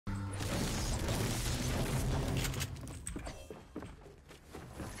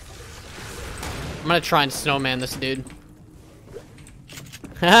I'm gonna try and snowman this dude.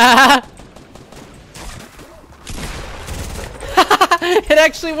 It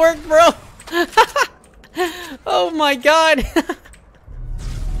actually worked, bro. Oh my god.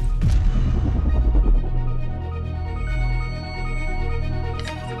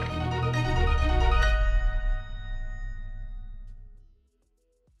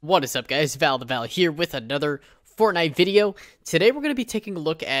 What is up, guys? Val the Val here with another Fortnite video. Today we're going to be taking a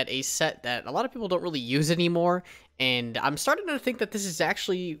look at a set that a lot of people don't really use anymore, and I'm starting to think that this is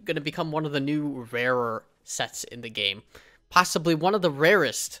actually going to become one of the new rarer sets in the game. Possibly one of the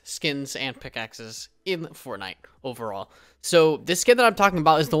rarest skins and pickaxes in Fortnite overall. So this skin that I'm talking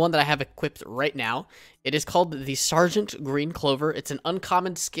about is the one that I have equipped right now. It is called the Sergeant Green Clover. It's an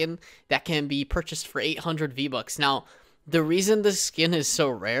uncommon skin that can be purchased for 800 V-Bucks. Now, the reason this skin is so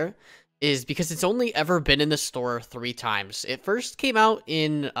rare is because it's only ever been in the store 3 times. It first came out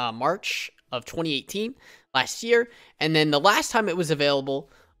in March of 2018, last year, and then the last time it was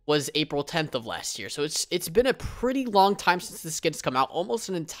available was April 10th of last year. So it's been a pretty long time since the skin's come out, almost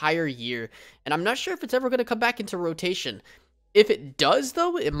an entire year, and I'm not sure if it's ever going to come back into rotation. If it does,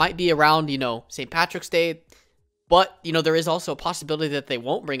 though, it might be around, St. Patrick's Day, but, there is also a possibility that they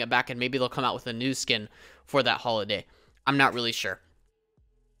won't bring it back and maybe they'll come out with a new skin for that holiday. I'm not really sure.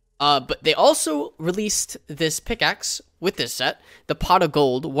 But they also released this pickaxe with this set, the Pot of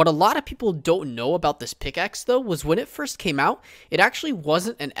Gold. What a lot of people don't know about this pickaxe, though, was when it first came out, it actually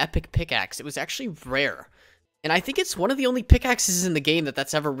wasn't an epic pickaxe. It was actually rare. And I think it's one of the only pickaxes in the game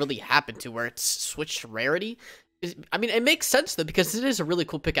that's ever really happened to, where it's switched to rarity. I mean, it makes sense, though, because it is a really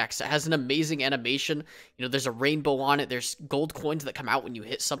cool pickaxe. It has an amazing animation. There's a rainbow on it. There's gold coins that come out when you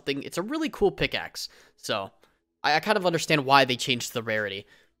hit something. It's a really cool pickaxe. So I kind of understand why they changed the rarity.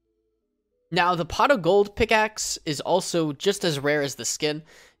 Now, the Pot of Gold pickaxe is also just as rare as the skin.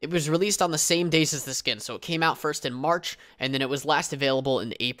 It was released on the same days as the skin, so it came out first in March, and then it was last available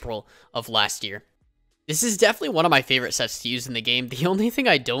in April of last year. This is definitely one of my favorite sets to use in the game. The only thing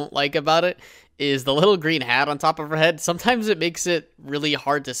I don't like about it is the little green hat on top of her head. Sometimes it makes it really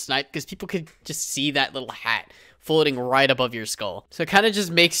hard to snipe because people could just see that little hat floating right above your skull. So it kind of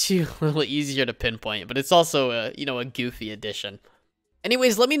just makes you a little easier to pinpoint, but it's also a goofy addition.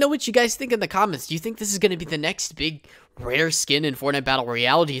 Anyways, let me know what you guys think in the comments. Do you think this is going to be the next big rare skin in Fortnite Battle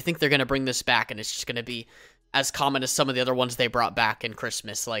Royale? Do you think they're going to bring this back and it's just going to be as common as some of the other ones they brought back in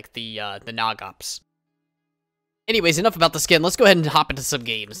Christmas, like the Nogops? Anyways, enough about the skin. Let's go ahead and hop into some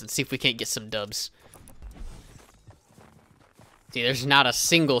games and see if we can't get some dubs. See, there's not a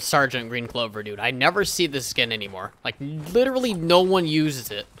single Sergeant Green Clover, dude. I never see this skin anymore. Like, literally no one uses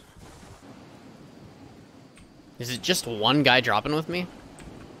it. Is it just one guy dropping with me?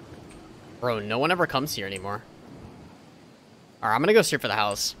 Bro, no one ever comes here anymore. Alright, I'm gonna go straight for the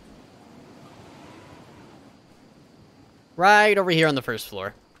house. Right over here on the first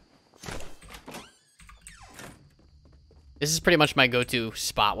floor. This is pretty much my go-to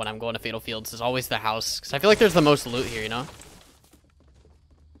spot when I'm going to Fatal Fields. Is always the house. Because I feel like there's the most loot here,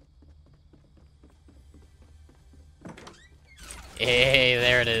 Hey,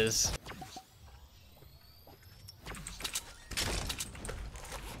 there it is.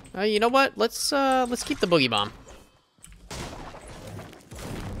 You know what? Let's keep the boogie bomb.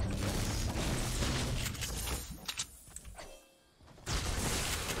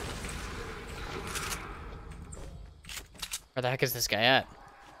 Where the heck is this guy at?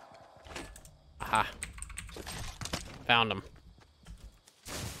 Aha. Found him.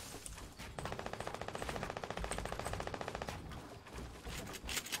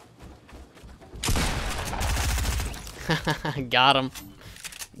 Got him.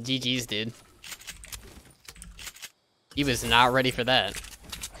 GG's, dude. He was not ready for that.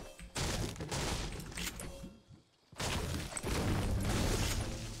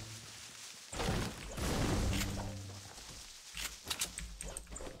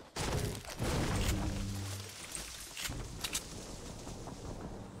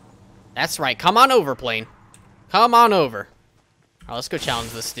 That's right. Come on over, plane. Come on over. Alright, let's go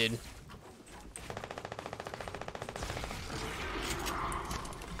challenge this dude.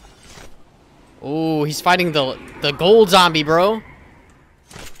 Ooh, he's fighting the gold zombie, bro.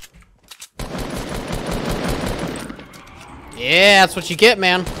 Yeah, that's what you get,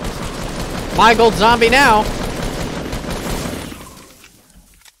 man. My gold zombie now.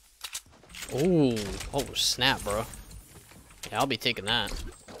 Ooh, oh snap, bro. Yeah, I'll be taking that.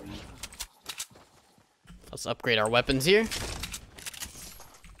 Let's upgrade our weapons here.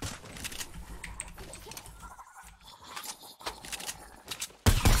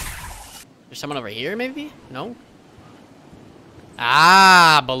 There's someone over here, maybe? No?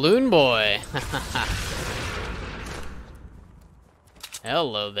 Ah, Balloon Boy.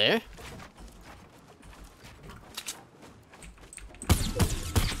 Hello there.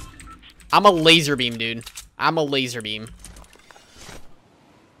 I'm a laser beam, dude. I'm a laser beam.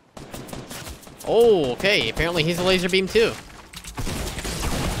 Oh, okay. Apparently he's a laser beam too.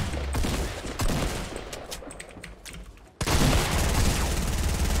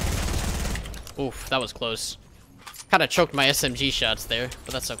 Oof, that was close. Kind of choked my SMG shots there,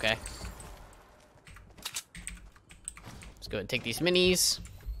 but that's okay. Let's go ahead and take these minis.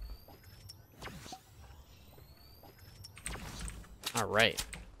 All right.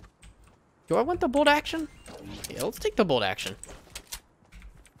 Do I want the bolt action? Yeah, let's take the bolt action.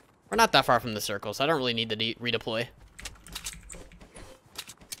 We're not that far from the circle, so I don't really need to redeploy.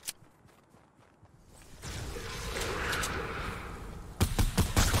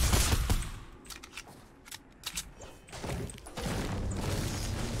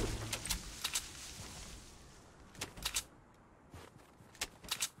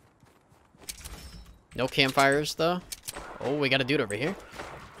 No campfires, though. Oh, we got a dude over here.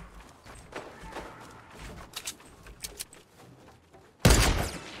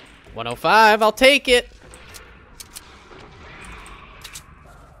 $105, I'll take it.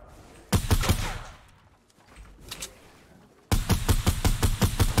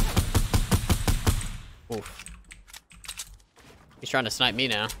 Oof. He's trying to snipe me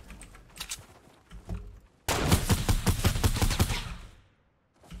now.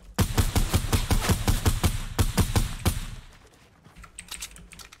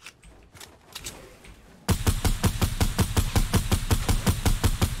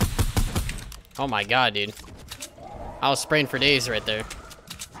 Oh my god, dude. I was spraying for days right there.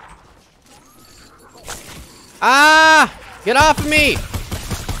 Ah! Get off of me!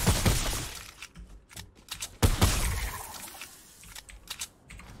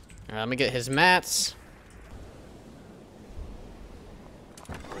 Alright, let me get his mats.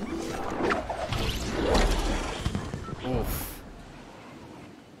 Oof.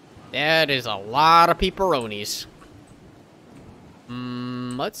 That is a lot of pepperonis.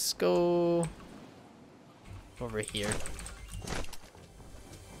 Let's go over here.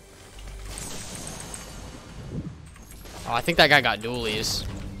 Oh, I think that guy got dualies.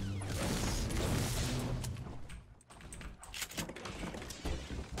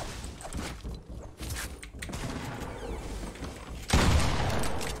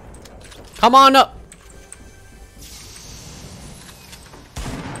 Come on up.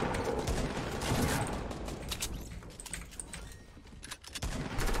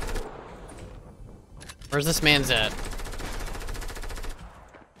 Where's this man's at?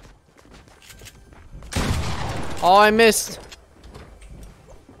 Oh, I missed.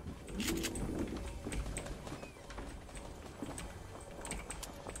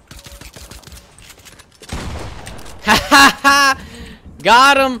 Ha ha ha!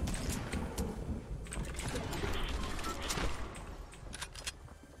 Got him!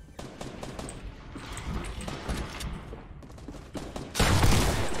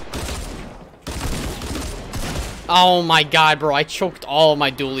 Oh my god, bro, I choked all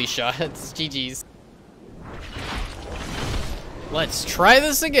my dually shots. GG's. Let's try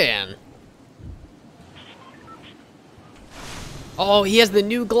this again. Oh, he has the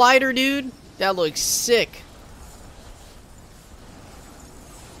new glider, dude. That looks sick.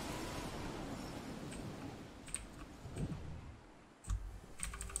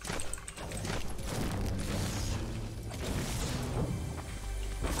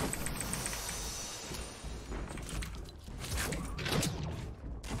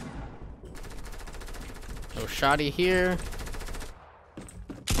 No shotty here.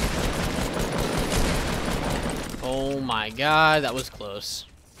 Oh my god, that was close.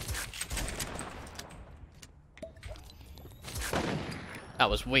 That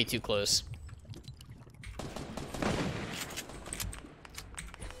was way too close.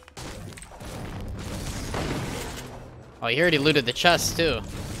 Oh, he already looted the chest too.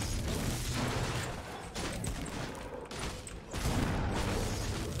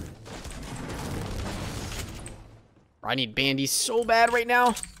 I need bandies so bad right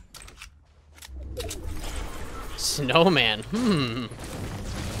now. Snowman.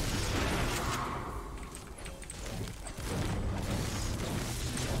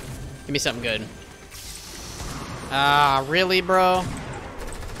 Give me something good. Ah, really, bro?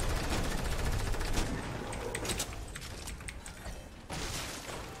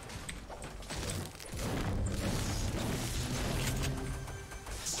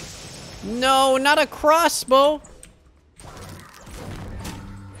 No, not a crossbow.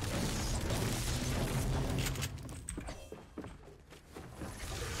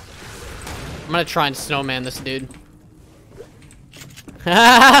 I'm gonna try and snowman this dude.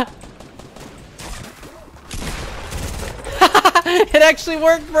 It actually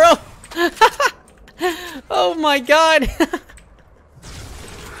worked, bro. Oh my god.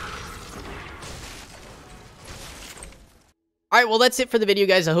 Alright, well, that's it for the video,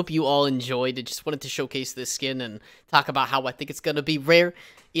 guys. I hope you all enjoyed. I just wanted to showcase this skin and talk about how I think it's going to be rare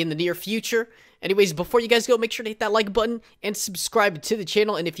in the near future. Anyways, before you guys go, make sure to hit that like button and subscribe to the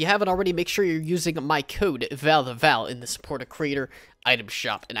channel. And if you haven't already, make sure you're using my code VALTHEVAL in the Support a Creator item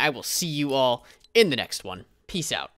shop. And I will see you all in the next one. Peace out.